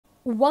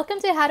Welcome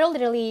to How to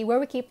Literally, where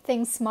we keep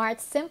things smart,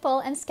 simple,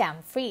 and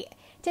scam-free.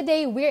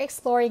 Today, we're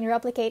exploring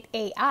Replicate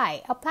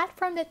AI, a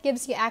platform that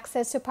gives you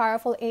access to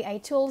powerful AI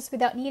tools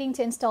without needing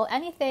to install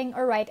anything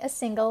or write a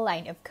single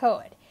line of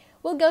code.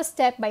 We'll go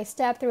step by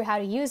step through how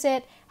to use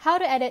it, how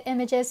to edit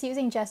images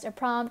using just a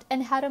prompt,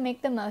 and how to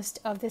make the most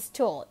of this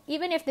tool,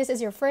 even if this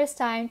is your first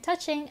time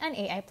touching an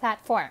AI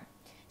platform.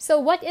 So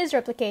what is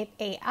Replicate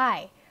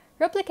AI?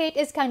 Replicate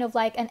is kind of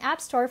like an app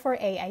store for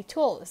AI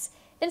tools.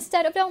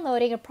 Instead of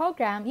downloading a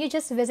program, you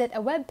just visit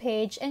a web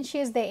page and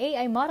choose the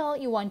AI model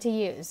you want to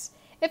use.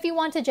 If you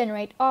want to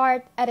generate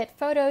art, edit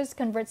photos,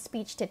 convert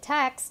speech to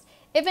text,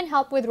 even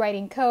help with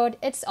writing code,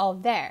 it's all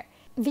there.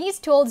 These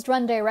tools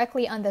run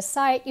directly on the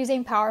site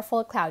using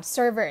powerful cloud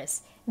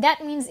servers.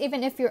 That means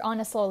even if you're on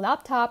a slow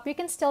laptop, you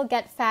can still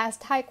get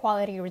fast,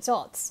 high-quality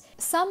results.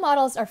 Some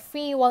models are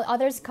free while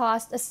others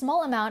cost a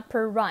small amount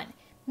per run.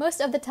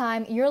 Most of the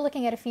time, you're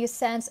looking at a few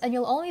cents and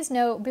you'll always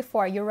know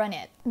before you run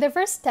it. The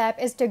first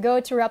step is to go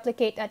to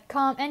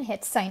replicate.com and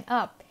hit sign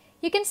up.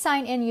 You can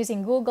sign in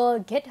using Google,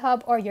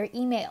 GitHub, or your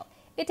email.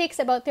 It takes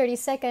about 30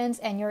 seconds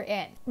and you're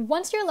in.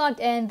 Once you're logged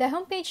in, the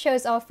homepage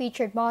shows off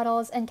featured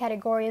models and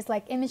categories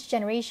like image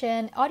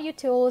generation, audio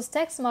tools,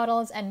 text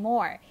models, and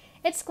more.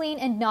 It's clean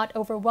and not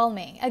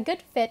overwhelming, a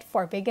good fit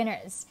for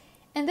beginners.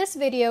 In this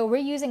video, we're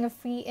using a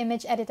free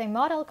image editing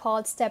model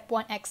called Step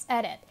 1x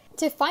Edit.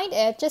 To find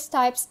it, just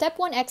type Step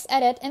 1x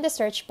Edit in the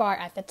search bar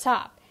at the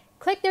top.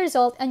 Click the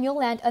result and you'll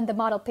land on the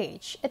model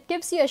page. It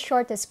gives you a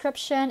short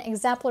description,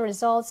 example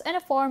results, and a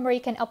form where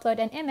you can upload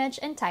an image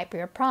and type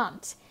your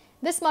prompt.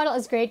 This model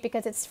is great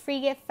because it's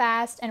free,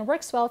 fast, and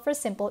works well for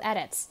simple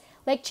edits,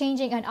 like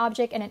changing an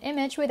object in an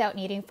image without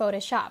needing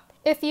Photoshop.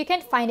 If you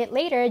can't find it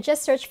later,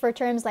 just search for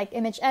terms like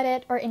image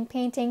edit or in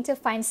painting to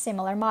find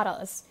similar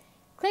models.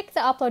 Click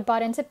the upload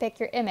button to pick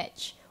your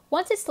image.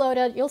 Once it's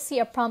loaded, you'll see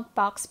a prompt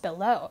box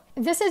below.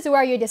 This is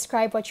where you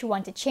describe what you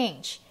want to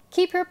change.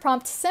 Keep your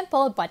prompt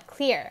simple but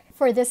clear.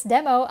 For this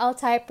demo, I'll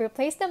type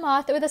replace the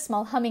moth with a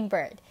small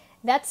hummingbird.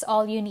 That's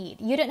all you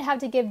need. You don't have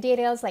to give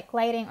details like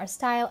lighting or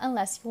style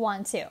unless you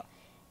want to.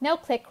 Now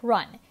click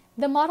Run.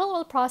 The model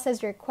will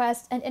process your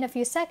request and in a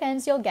few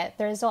seconds, you'll get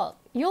the result.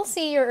 You'll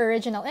see your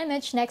original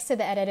image next to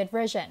the edited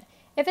version.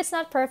 If it's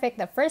not perfect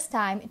the first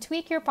time,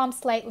 tweak your prompt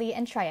slightly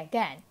and try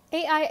again.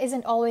 AI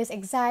isn't always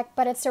exact,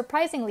 but it's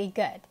surprisingly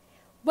good.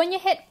 When you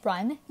hit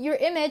Run, your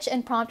image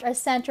and prompt are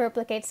sent to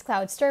Replicate's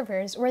cloud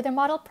servers where the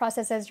model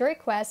processes your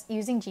request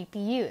using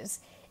GPUs.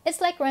 It's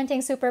like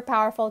renting super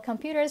powerful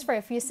computers for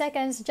a few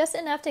seconds, just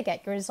enough to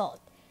get your result.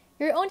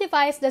 Your own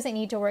device doesn't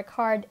need to work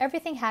hard,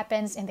 everything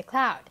happens in the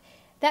cloud.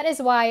 That is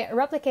why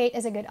Replicate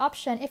is a good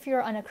option if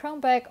you're on a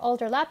Chromebook,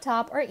 older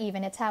laptop, or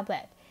even a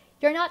tablet.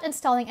 You're not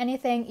installing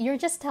anything, you're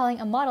just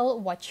telling a model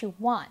what you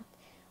want.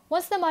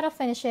 Once the model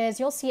finishes,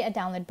 you'll see a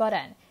download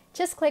button.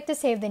 Just click to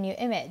save the new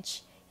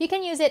image. You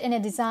can use it in a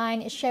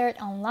design, share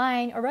it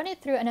online, or run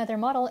it through another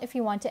model if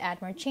you want to add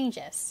more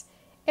changes.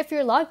 If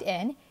you're logged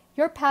in,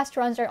 your past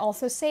runs are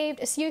also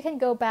saved so you can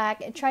go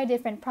back, try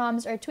different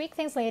prompts, or tweak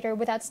things later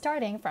without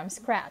starting from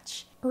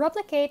scratch.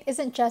 Replicate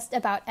isn't just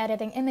about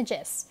editing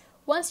images.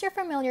 Once you're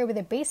familiar with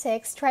the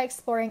basics, try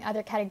exploring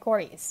other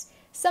categories.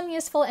 Some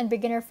useful and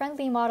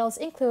beginner-friendly models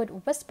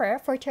include Whisper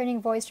for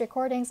turning voice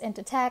recordings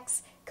into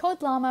text,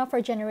 Code Llama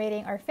for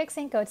generating or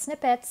fixing code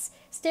snippets,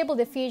 Stable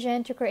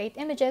Diffusion to create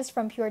images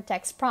from pure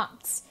text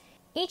prompts.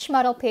 Each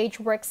model page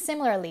works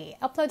similarly.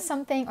 Upload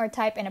something or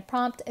type in a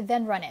prompt,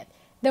 then run it.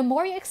 The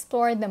more you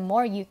explore, the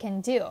more you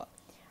can do.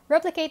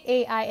 Replicate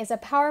AI is a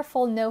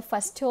powerful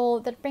no-fuss tool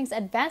that brings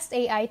advanced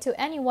AI to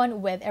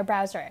anyone with a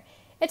browser.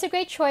 It's a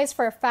great choice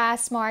for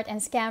fast, smart,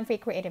 and scam-free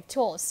creative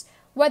tools.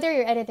 Whether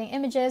you're editing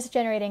images,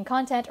 generating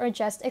content, or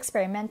just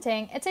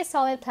experimenting, it's a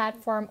solid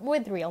platform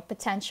with real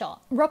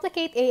potential.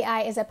 Replicate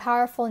AI is a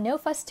powerful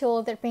no-fuss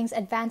tool that brings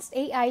advanced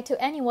AI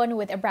to anyone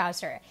with a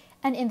browser.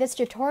 And in this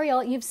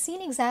tutorial, you've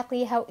seen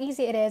exactly how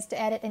easy it is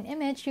to edit an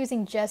image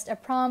using just a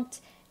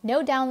prompt.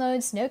 No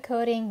downloads, no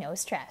coding, no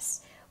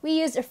stress. We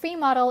used a free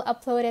model,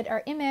 uploaded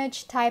our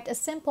image, typed a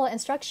simple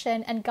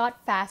instruction, and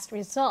got fast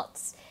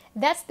results.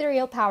 That's the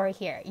real power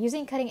here,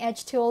 using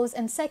cutting-edge tools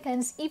in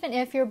seconds even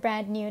if you're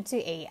brand new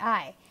to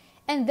AI.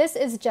 And this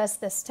is just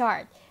the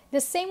start.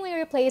 The same way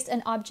you replace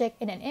an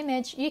object in an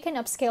image, you can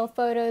upscale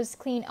photos,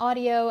 clean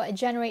audio,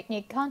 generate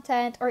new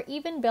content, or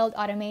even build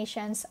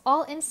automations,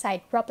 all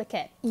inside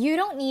Replicate. You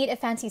don't need a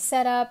fancy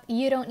setup,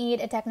 you don't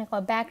need a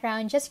technical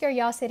background, just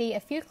curiosity,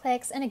 a few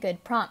clicks, and a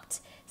good prompt.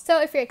 So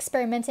if you're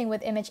experimenting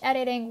with image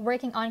editing,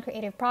 working on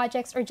creative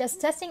projects, or just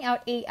testing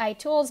out AI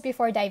tools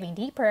before diving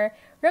deeper,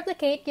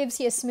 Replicate gives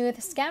you a smooth,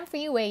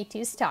 scam-free way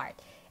to start.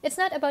 It's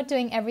not about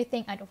doing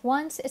everything at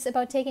once, it's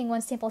about taking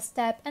one simple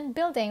step and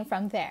building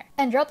from there.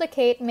 And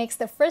Replicate makes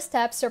the first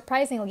step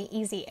surprisingly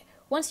easy.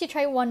 Once you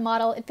try one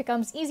model, it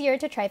becomes easier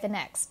to try the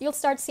next. You'll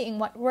start seeing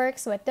what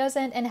works, what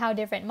doesn't, and how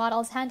different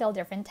models handle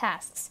different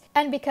tasks.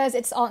 And because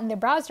it's all in the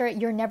browser,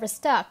 you're never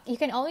stuck. You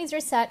can always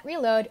reset,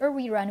 reload, or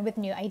rerun with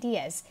new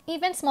ideas.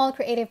 Even small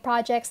creative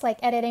projects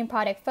like editing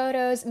product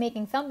photos,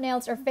 making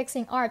thumbnails, or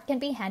fixing art can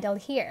be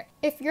handled here.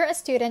 If you're a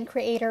student,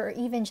 creator, or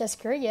even just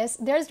curious,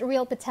 there's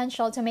real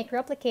potential to make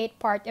Replicate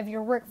part of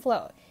your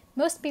workflow.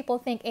 Most people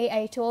think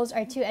AI tools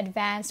are too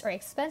advanced or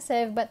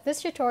expensive, but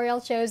this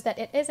tutorial shows that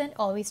it isn't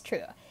always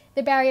true.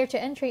 The barrier to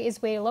entry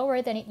is way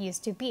lower than it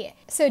used to be.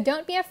 So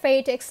don't be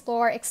afraid to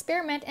explore,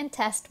 experiment, and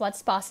test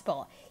what's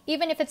possible,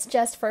 even if it's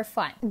just for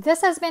fun.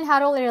 This has been How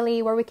to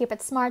Literally, where we keep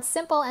it smart,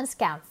 simple, and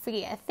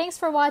scam-free. Thanks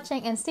for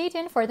watching and stay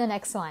tuned for the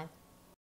next one.